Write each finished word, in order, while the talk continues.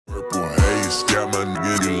Got my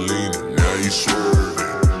nigga leaning, now you swerving.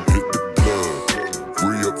 Hit the plug,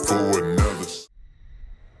 free up for another.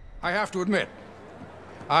 I have to admit,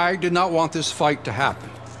 I did not want this fight to happen.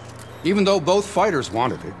 Even though both fighters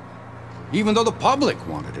wanted it. Even though the public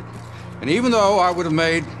wanted it. And even though I would have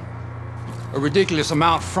made a ridiculous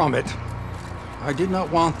amount from it, I did not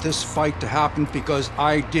want this fight to happen because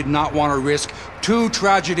I did not want to risk two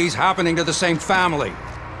tragedies happening to the same family.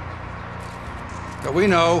 But we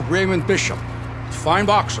know Raymond Bishop, a fine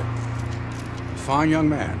boxer, a fine young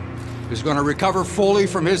man, is going to recover fully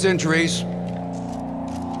from his injuries.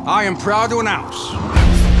 I am proud to announce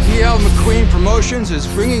E.L. McQueen Promotions is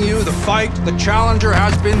bringing you the fight the challenger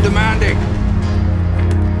has been demanding.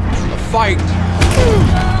 The fight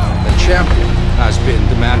the champion has been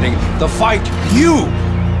demanding. The fight you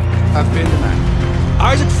have been demanding.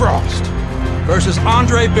 Isaac Frost versus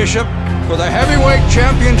Andre Bishop for the heavyweight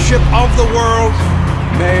championship of the world.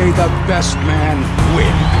 May the best man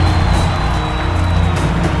win.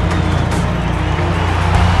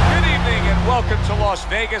 Good evening and welcome to Las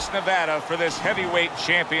Vegas, Nevada for this heavyweight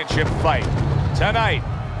championship fight. Tonight,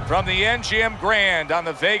 from the MGM Grand on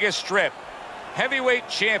the Vegas Strip, heavyweight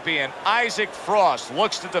champion Isaac Frost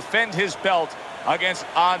looks to defend his belt against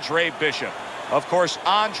Andre Bishop. Of course,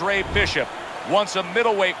 Andre Bishop, once a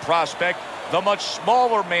middleweight prospect, the much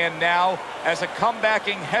smaller man now as a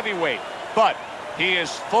comebacking heavyweight. But he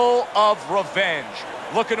is full of revenge,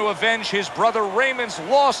 looking to avenge his brother Raymond's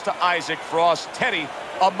loss to Isaac Frost. Teddy,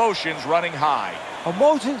 emotions running high.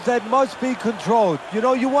 Emotions that must be controlled. You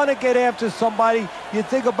know, you want to get after somebody, you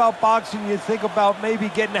think about boxing, you think about maybe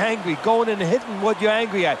getting angry, going and hitting what you're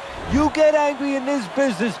angry at. You get angry in this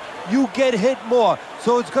business, you get hit more.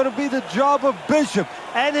 So it's going to be the job of Bishop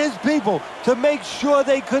and his people to make sure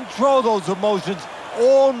they control those emotions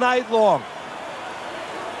all night long.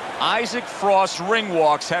 Isaac Frost's ring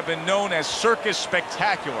walks have been known as circus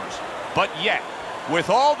spectaculars, but yet,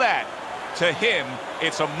 with all that, to him,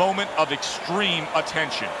 it's a moment of extreme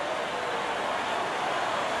attention.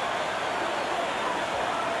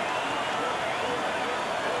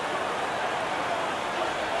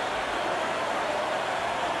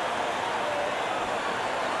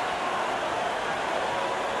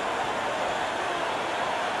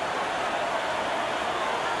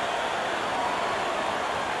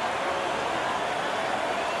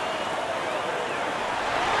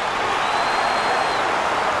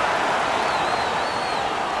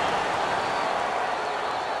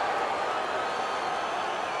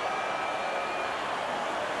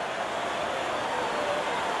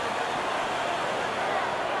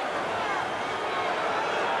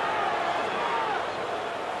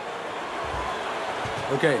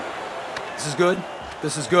 Okay, this is good.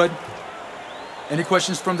 This is good. Any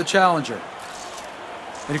questions from the challenger?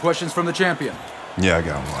 Any questions from the champion? Yeah, I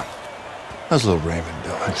got one. How's little Raymond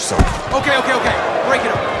doing? Okay. Break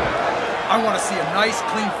it up. I want to see a nice,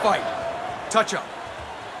 clean fight. Touch up.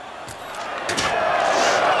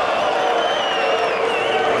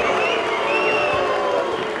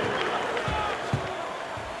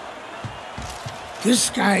 This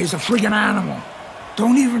guy is a friggin' animal.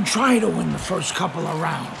 Don't even try to win the first couple of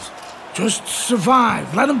rounds. Just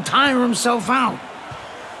survive. Let him tire himself out.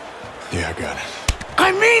 Yeah, I got it.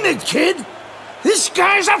 I mean it, kid! This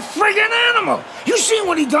guy's a friggin' animal! You seen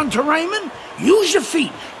what he done to Raymond? Use your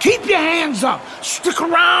feet. Keep your hands up. Stick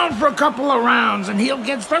around for a couple of rounds and he'll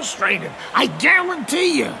get frustrated. I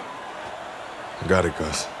guarantee you. I got it,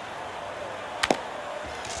 Gus.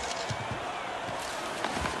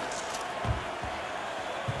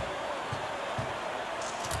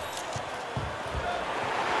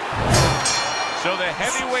 So the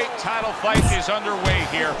heavyweight title fight is underway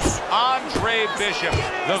here. Andre Bishop,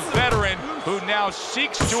 the veteran who now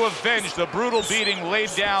seeks to avenge the brutal beating laid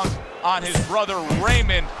down on his brother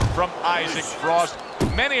Raymond from Isaac Frost.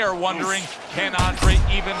 Many are wondering, can Andre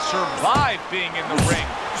even survive being in the ring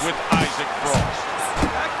with Isaac Frost?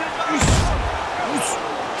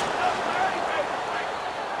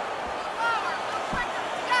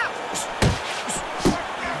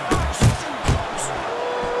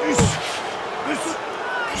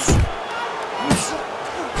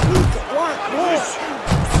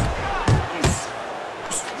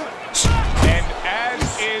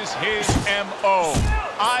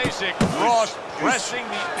 Isaac Frost pressing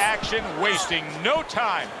the action, wasting no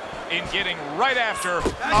time in getting right after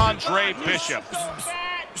Andre Bishop.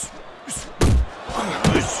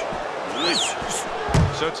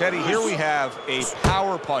 So, Teddy, here we have a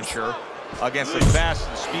power puncher against a fast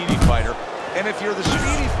and speedy fighter. And if you're the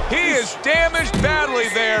speedy, he is damaged badly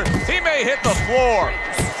there. He may hit the floor.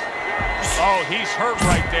 Oh, he's hurt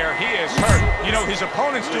right there. He is hurt. You know, his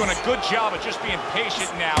opponent's doing a good job of just being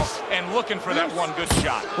patient now and looking for that one good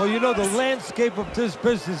shot. Well, you know, the landscape of this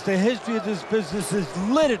business, the history of this business is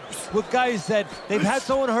littered with guys that they've had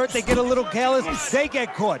someone hurt, they get a little careless, they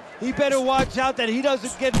get caught. He better watch out that he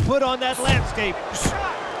doesn't get put on that landscape.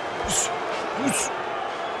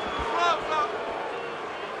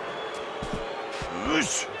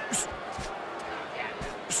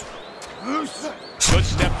 Good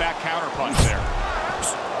step back counter punch there.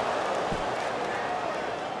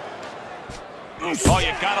 Oh,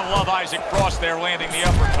 you gotta love Isaac Frost there landing the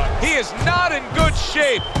uppercut. He is not in good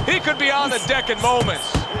shape. He could be on the deck in moments.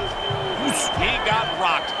 He got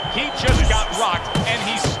rocked. He just got rocked, and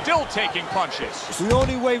he's still taking punches. The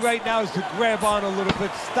only way right now is to grab on a little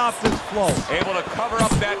bit, stop this flow. Able to cover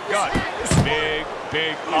up that gut. Big,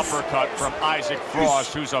 big uppercut from Isaac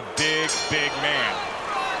Frost, who's a big, big man.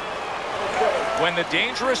 When the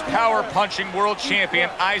dangerous power punching world champion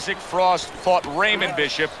Isaac Frost fought Raymond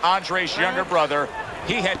Bishop, Andre's younger brother,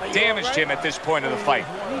 he had damaged him at this point of the fight.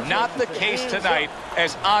 Not the case tonight,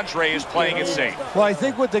 as Andre is playing it safe. Well, I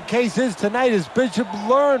think what the case is tonight is Bishop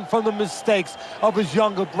learned from the mistakes of his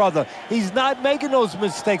younger brother. He's not making those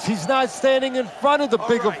mistakes. He's not standing in front of the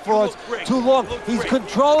bigger frauds too long. He's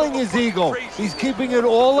controlling his ego. He's keeping it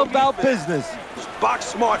all about business. Box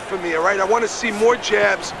smart for me, all right? I want to see more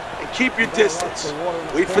jabs and keep your distance.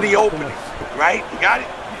 Wait for the opening, right? You got it?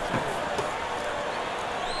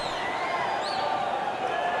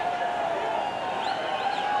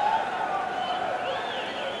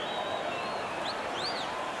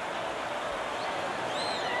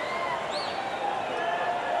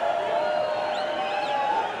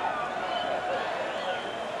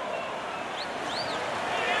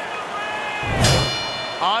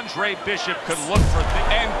 Andre Bishop could look for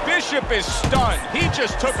and Bishop is stunned. He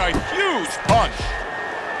just took a huge punch.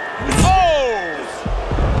 Oh!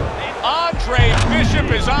 Andre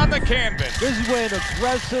Bishop is on the canvas. This is where an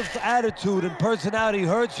aggressive attitude and personality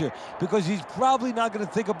hurts you, because he's probably not going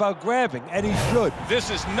to think about grabbing, and he should. This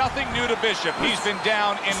is nothing new to Bishop. He's been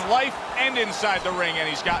down in life and inside the ring, and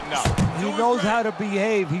he's gotten up. He knows how to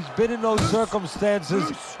behave. He's been in those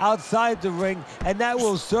circumstances outside the ring, and that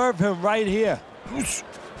will serve him right here.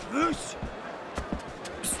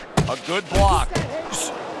 A good block.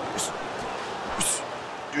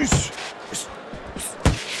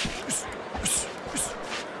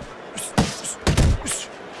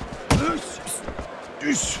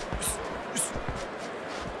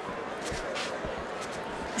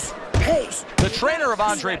 The trainer of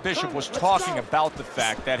Andre Bishop was talking about the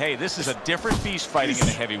fact that, hey, this is a different beast fighting in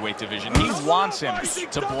the heavyweight division. He wants him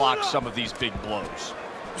to block some of these big blows.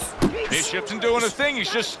 Bishop's not doing a thing.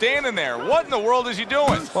 He's just standing there. What in the world is he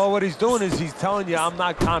doing? Well, what he's doing is he's telling you, I'm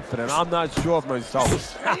not confident. I'm not sure of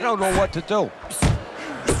myself. I don't know what to do.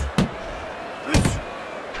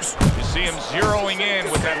 You see him zeroing in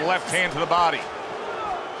with that left hand to the body.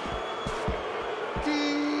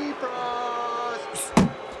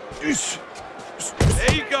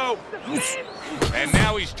 There you go. And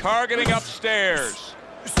now he's targeting upstairs.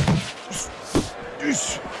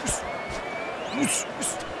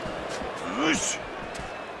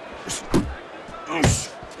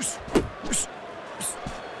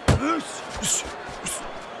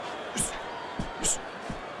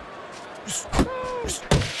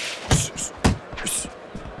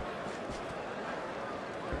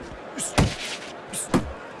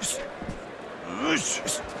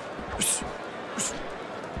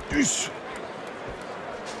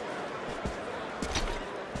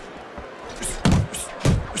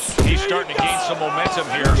 He's starting to gain some momentum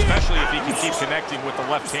here, especially if he can keep connecting with the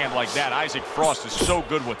left hand like that. Isaac Frost is so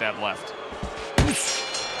good with that left.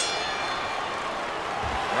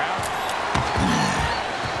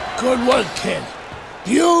 Good work, kid.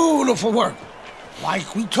 Beautiful work.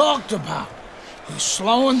 Like we talked about. He's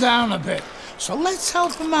slowing down a bit. So let's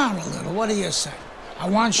help him out a little. What do you say? I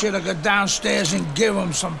want you to go downstairs and give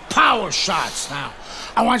him some power shots now.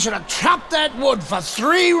 I want you to chop that wood for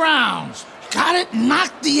 3 rounds. Got it?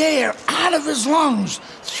 Knock the air out of his lungs.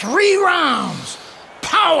 3 rounds.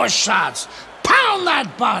 Power shots. Pound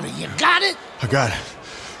that body. You got it? I got it.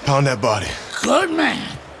 Pound that body. Good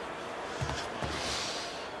man.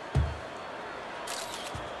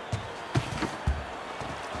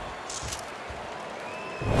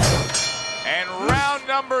 And round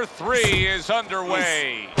number 3 is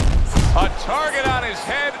underway. A target on his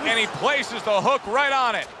head, and he places the hook right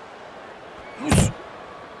on it.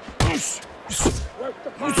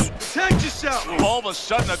 Protect yourself. All of a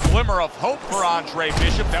sudden, a glimmer of hope for Andre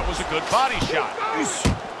Bishop. That was a good body shot.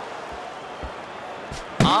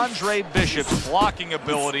 Andre Bishop's blocking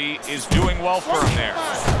ability is doing well for him there.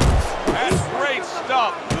 That's great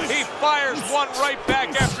stuff. He fires one right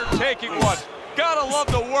back after taking one. Gotta love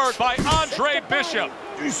the work by Andre Bishop.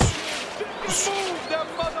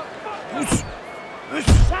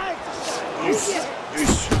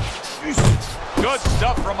 Good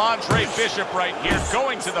stuff from Andre Bishop right here.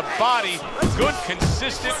 Going to the body. Good,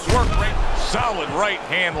 consistent work rate. Solid right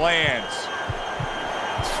hand lands.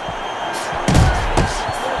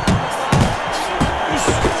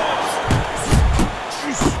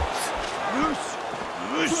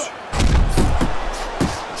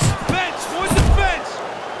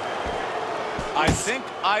 I think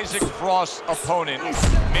Isaac Frost's opponent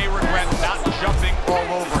may regret not jumping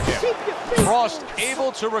all over him. Frost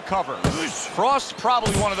able to recover. Frost's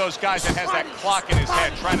probably one of those guys that has that clock in his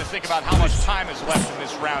head, trying to think about how much time is left in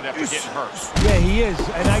this round after getting hurt. Yeah, he is,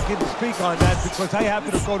 and I can speak on that because I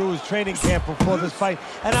happened to go to his training camp before this fight,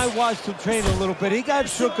 and I watched him train a little bit. He got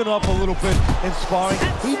shooken up a little bit in sparring.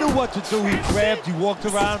 He knew what to do. He grabbed, he walked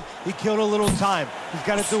around, he killed a little time. He's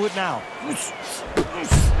got to do it now.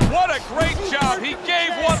 What a great job. He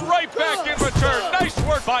gave one right back in return. Nice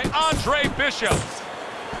work by Andre Bishop.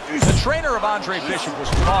 The trainer of Andre Bishop was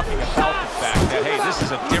talking about the fact that, hey, this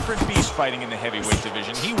is a different beast fighting in the heavyweight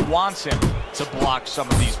division. He wants him to block some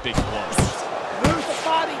of these big blows.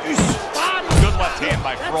 Good left hand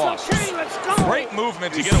by Frost. Great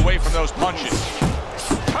movement to get away from those punches.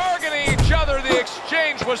 Targeting each other, the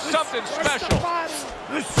exchange was something special.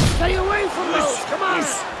 Stay away from those, come on.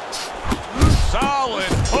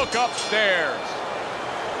 Solid hook upstairs.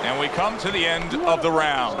 And we come to the end of the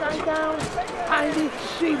round. I need to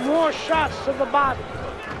see more shots to the body.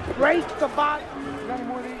 Break the body. Any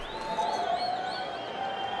more of these?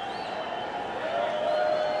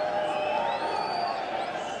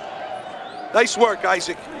 Nice work,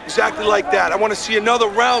 Isaac. Exactly like that. I want to see another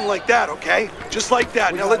round like that, okay? Just like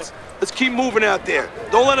that. Now let's keep moving out there.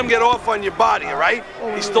 Don't let him get off on your body, all right?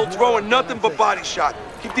 He's still throwing nothing but body shot.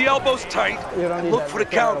 Keep the elbows tight and look for the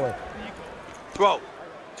counter. Throw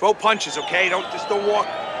punches, okay? Don't walk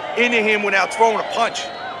into him without throwing a punch.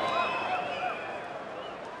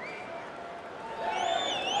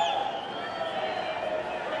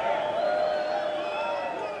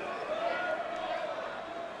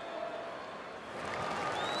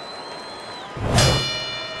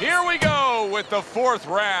 Here we go with the fourth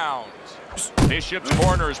round. Bishop's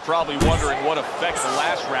corner is probably wondering what effect the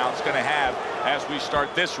last round's going to have as we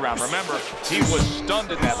start this round. Remember, he was stunned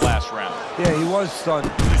in that last round. Yeah, he was stunned.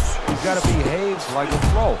 He's got to behave like a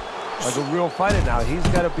pro, like a real fighter now. He's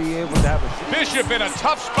got to be able to have a... Bishop in a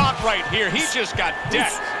tough spot right here. He just got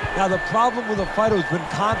decked. Now, the problem with a fighter who's been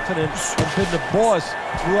confident and been the boss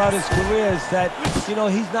throughout his career is that, you know,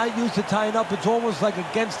 he's not used to tying up. It's almost like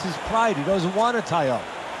against his pride. He doesn't want to tie up.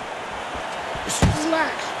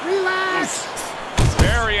 Relax, relax.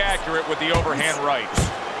 Very accurate with the overhand right.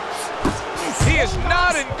 He is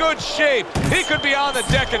not in good shape. He could be on the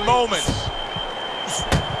deck in moments.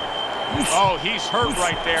 Oh, he's hurt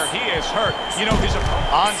right there. He is hurt. You know,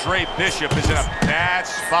 Andre Bishop is in a bad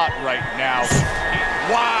spot right now.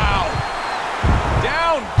 Wow.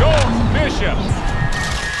 Down goes Bishop. 1,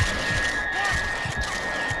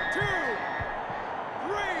 2,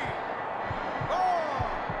 3, 4,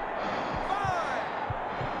 5,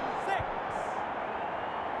 6.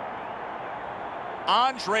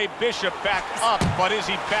 Andre Bishop back up, but is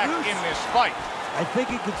he back in this fight? I think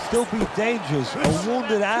he could still be dangerous. A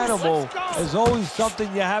wounded animal is always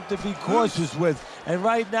something you have to be cautious with. And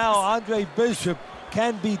right now, Andre Bishop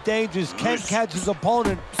can be dangerous, can catch his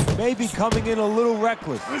opponent, maybe coming in a little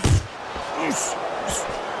reckless.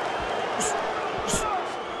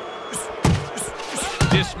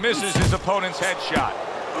 Dismisses his opponent's headshot.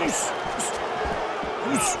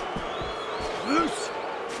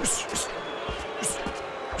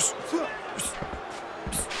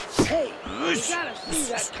 Hey, you gotta see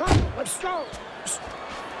that coming. Let's go.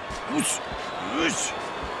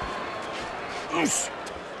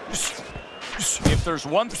 If there's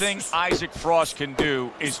one thing Isaac Frost can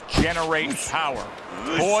do is generate power.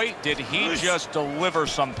 Boy, did he just deliver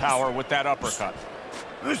some power with that uppercut.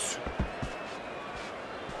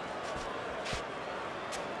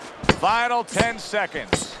 Final 10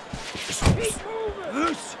 seconds. Keep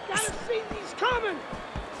moving. Gotta see these coming.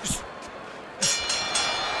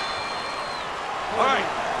 All right.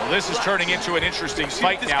 Well, this is turning into an interesting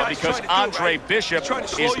fight now because Andre Bishop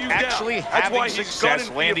is actually having success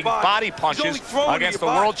landing body punches against the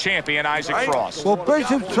world champion Isaac Frost. Well,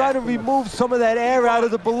 Bishop's trying to remove some of that air out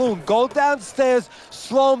of the balloon. Go downstairs,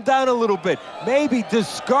 slow him down a little bit. Maybe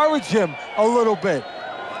discourage him a little bit.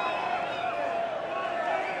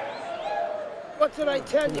 What did I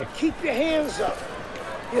tell you? Keep your hands up.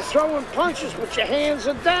 You're throwing punches, but your hands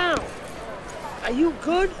are down. Are you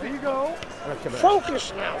good? There you go.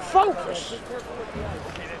 Focus now, focus.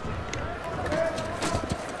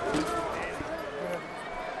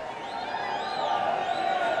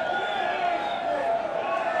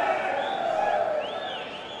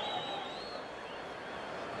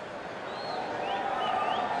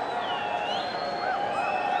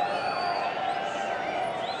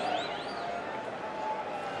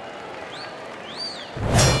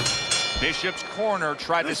 Bishop's corner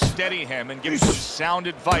tried to steady him and give him some sound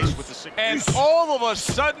advice with the... And all of a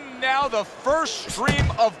sudden now the first stream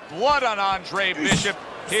of blood on Andre Bishop.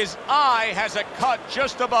 His eye has a cut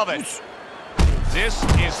just above it. This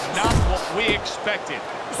is not what we expected.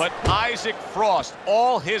 But Isaac Frost,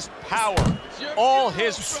 all his power, all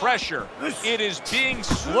his pressure, it is being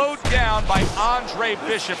slowed down by Andre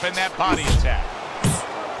Bishop in that body attack.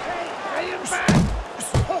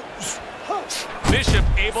 Bishop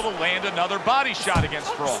able to land another body shot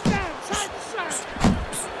against Frost. Still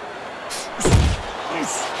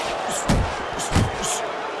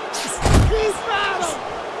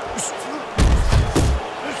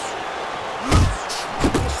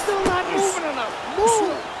not moving enough.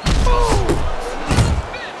 Move.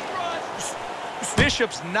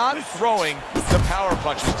 Bishop's not throwing the power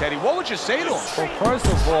punches, Teddy. What would you say to him? Well, first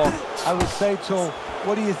of all, I would say to him,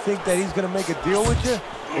 what do you think, that he's going to make a deal with you?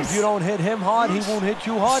 If you don't hit him hard, he won't hit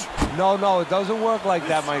you hard? No, it doesn't work like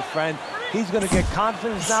that, my friend. He's going to get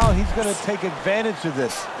confidence now. He's going to take advantage of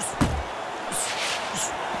this.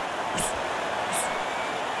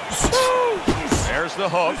 There's the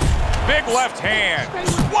hook. Big left hand.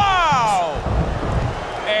 Wow!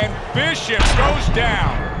 And Bishop goes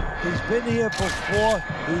down. He's been here before.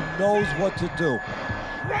 He knows what to do.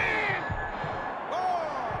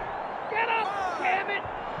 Get up, damn it!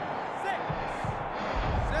 6,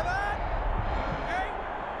 7, 8.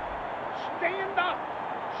 Stand up!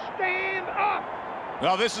 Stand up!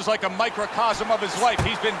 Well, this is like a microcosm of his life.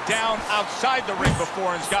 He's been down outside the ring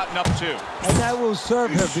before and has gotten up too. And that will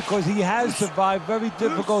serve him because he has survived very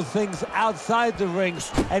difficult things outside the ring,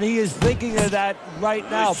 and he is thinking of that right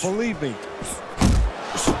now, believe me.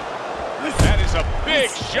 That is a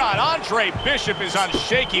big shot. Andre Bishop is on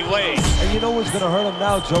shaky legs. And you know what's going to hurt him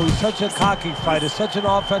now, Joe? He's such a cocky fighter, such an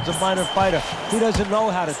offensive-minded fighter. He doesn't know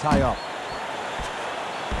how to tie up.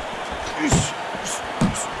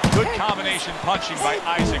 Good combination punching by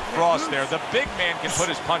Isaac Frost there. The big man can put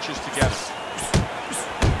his punches together.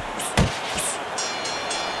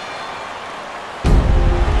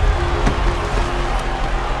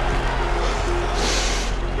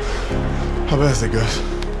 How bad is it, guys?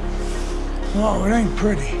 Oh, it ain't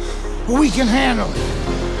pretty. But we can handle it.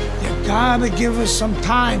 You gotta give us some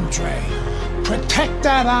time, Trey. Protect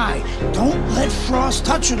that eye. Don't let Frost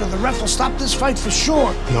touch it or the ref will stop this fight for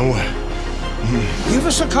sure. No way. Give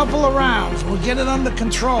us a couple of rounds. We'll get it under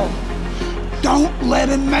control. Don't let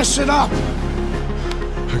him mess it up.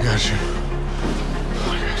 I got you.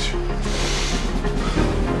 I got you.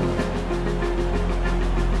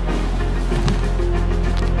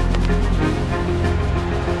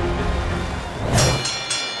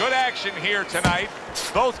 Good action here tonight.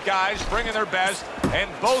 Both guys bringing their best, and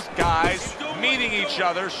both guys meeting each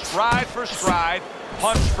other stride for stride,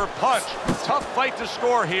 punch for punch. Tough fight to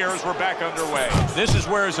score here as we're back underway. This is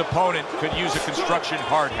where his opponent could use a construction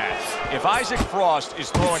hard hat. If Isaac Frost is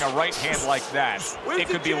throwing a right hand like that, it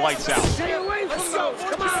could be lights out. Stay away from those.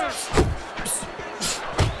 Come on.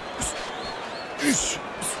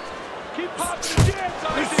 Keep popping the jabs,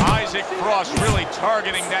 Isaac. Isaac Frost really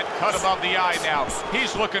targeting that cut above the eye now.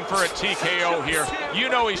 He's looking for a TKO here. You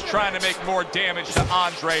know he's trying to make more damage to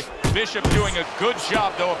Andre. Bishop doing a good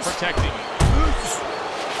job, though, of protecting him.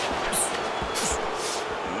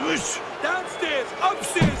 Downstairs,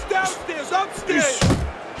 upstairs, downstairs, upstairs.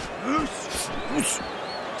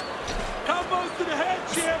 Combos to the head,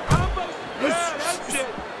 champ. Combos. Yeah, that's it.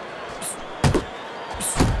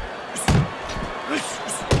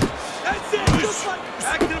 That's it. Just like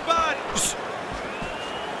back to the body.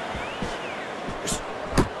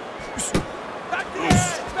 Back to the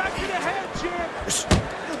head. Back to the head, champ.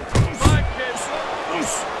 Come on, kids.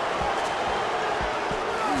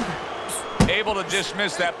 Able to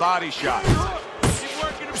dismiss that body shot. Keep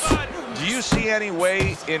working the body. Do you see any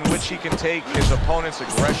way in which he can take his opponent's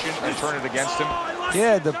aggression and turn it against him?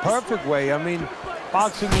 Yeah, the perfect way. I mean,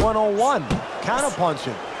 boxing 101,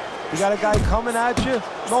 counterpunching. You got a guy coming at you,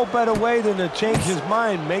 no better way than to change his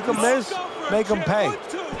mind. Make him miss, make him pay. 1,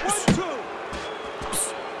 2, 1,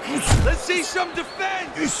 2. Let's see some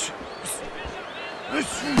defense.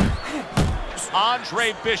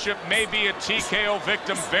 Andre Bishop may be a TKO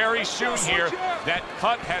victim very soon here. That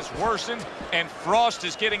cut has worsened, and Frost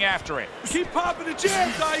is getting after it. Keep popping the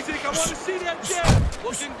jabs, Isaac. I want to see that jab.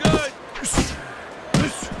 Looking good.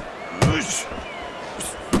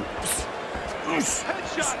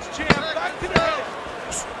 Headshots, champ. Back to the head.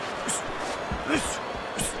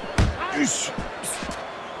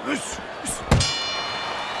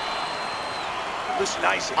 Listen,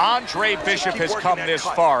 Isaac. Andre Bishop has come this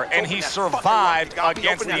far, and he survived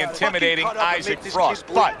against the intimidating Isaac Frost.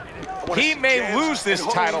 But he may lose this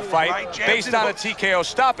title fight based on a TKO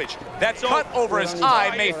stoppage. That cut over his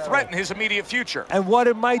eye may threaten his immediate future. And what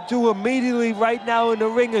it might do immediately right now in the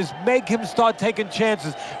ring is make him start taking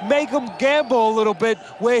chances. Make him gamble a little bit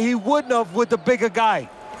where he wouldn't have with the bigger guy.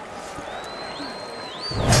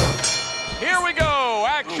 Here we go.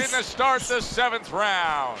 Action to start the 7th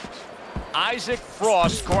round. Isaac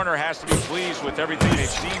Frost's corner has to be pleased with everything they've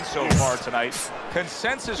seen so far tonight.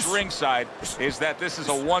 Consensus ringside is that this is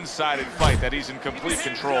a one-sided fight, that he's in complete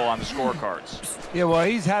control on the scorecards. Yeah, well,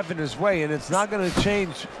 he's having his way, and it's not going to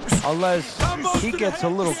change unless he gets a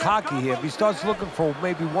little cocky here. If he starts looking for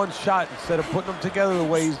maybe one shot instead of putting them together the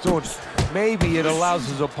way he's doing, maybe it allows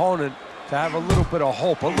his opponent to have a little bit of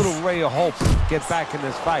hope, a little ray of hope, to get back in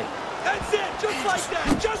this fight. That's it. Just like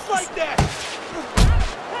that. Just like that.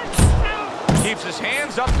 Keeps his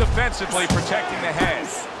hands up defensively, protecting the head.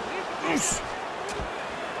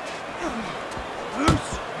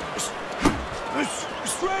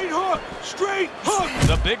 Straight hook. Straight hook.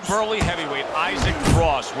 The big burly heavyweight Isaac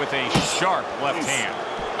Frost with a sharp left hand.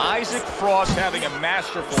 Isaac Frost having a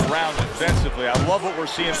masterful round defensively. I love what we're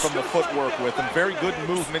seeing from the footwork with him. Very good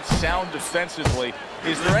movement, sound defensively.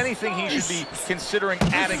 Is there anything he should be considering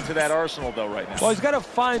adding to that arsenal, though, right now? Well, he's got to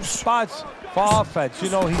find spots for offense. You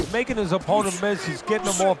know, he's making his opponent miss. He's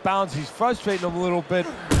getting him off balance. He's frustrating him a little bit.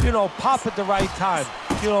 You know, pop at the right time.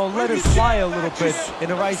 You know, let it fly a little bit in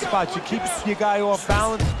the right spots. You keep your guy off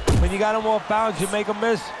balance. When you got him off balance, you make him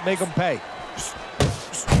miss, make him pay.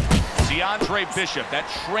 See, Andre Bishop, that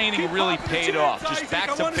training really paid off. Just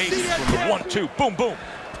back to basics from the 1-2. Boom, boom.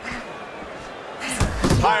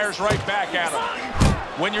 Fires right back at him.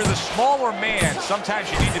 When you're the smaller man,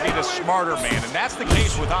 sometimes you need to be the smarter man, and that's the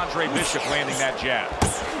case with Andre Bishop landing that jab.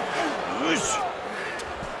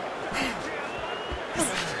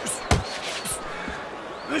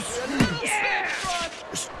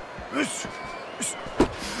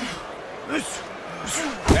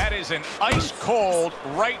 That is an ice-cold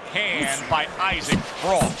right hand by Isaac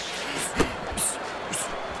Frost.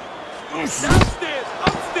 Downstairs,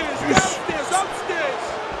 upstairs, downstairs,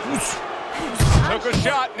 upstairs. Took a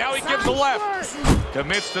shot, now he gives a left.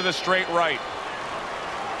 Commits to the straight right.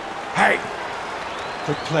 Hey,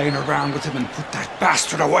 quit playing around with him and put that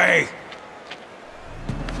bastard away.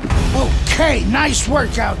 Okay, nice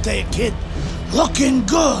work out there, kid. Looking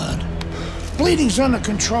good. Bleeding's under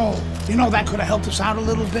control. You know, that could have helped us out a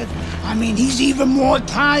little bit. I mean, he's even more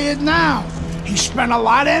tired now. He spent a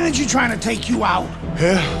lot of energy trying to take you out.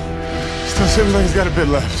 Yeah? Still seems like he's got a bit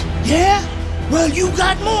left. Yeah? Well, you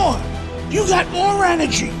got more. You got more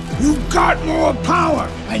energy. You got more power.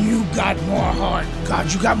 And you got more heart.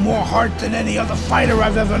 God, you got more heart than any other fighter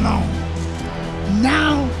I've ever known.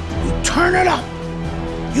 Now, you turn it up.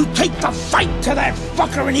 You take the fight to that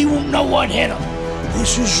fucker and he won't know what hit him.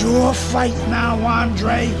 This is your fight now,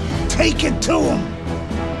 Andre. Take it to him.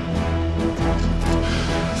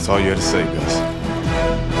 That's all you had to say, Gus.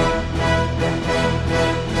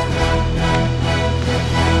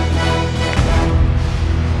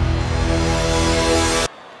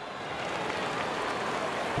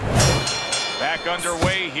 Back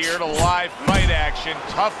underway here to live fight action.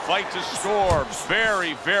 Tough fight to score.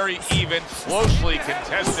 Very, very even, closely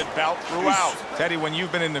contested bout throughout. Teddy, when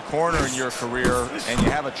you've been in the corner in your career and you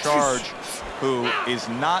have a charge who is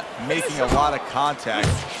not making a lot of contact,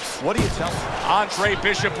 what do you tell him? Andre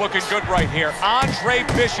Bishop looking good right here. Andre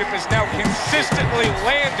Bishop is now consistently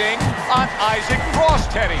landing on Isaac Frost,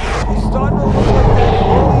 Teddy. He's starting to look like that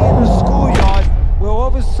bully in the schoolyard where all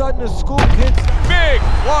of a sudden the school kids... Big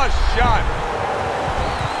flush shot.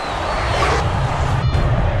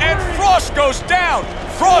 And Frost goes down.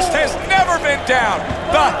 Frost has never been down.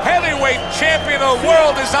 The heavyweight champion of the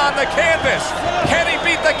world is on the canvas. Can he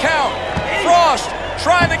beat the count? Frost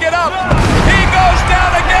trying to get up. He goes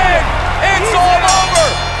down again. It's all over.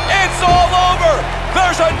 It's all over.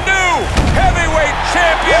 There's a new heavyweight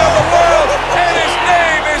champion of the world, and his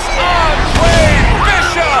name is Andre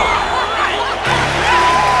Bishop.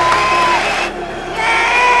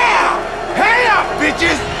 Hey up,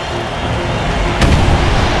 bitches!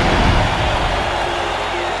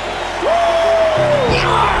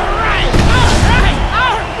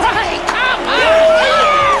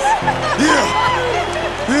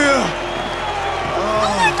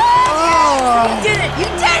 You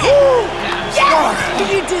did it! Yes!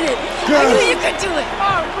 You did it! I knew you could do it!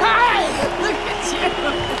 All right! Look at you!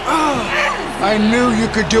 I knew you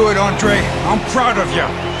could do it, Andre. I'm proud of you.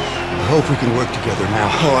 I hope we can work together now.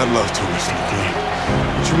 Oh, I'd love to, Mr. McLean.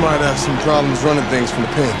 But you might have some problems running things from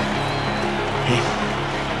the pen.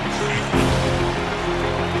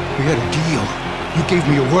 We had a deal. You gave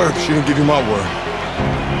me your word. She didn't give you my word.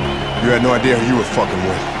 You had no idea who you were fucking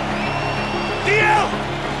with. DL!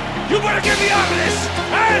 You better get me out of this!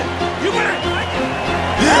 Hey! You better...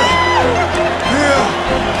 Yeah!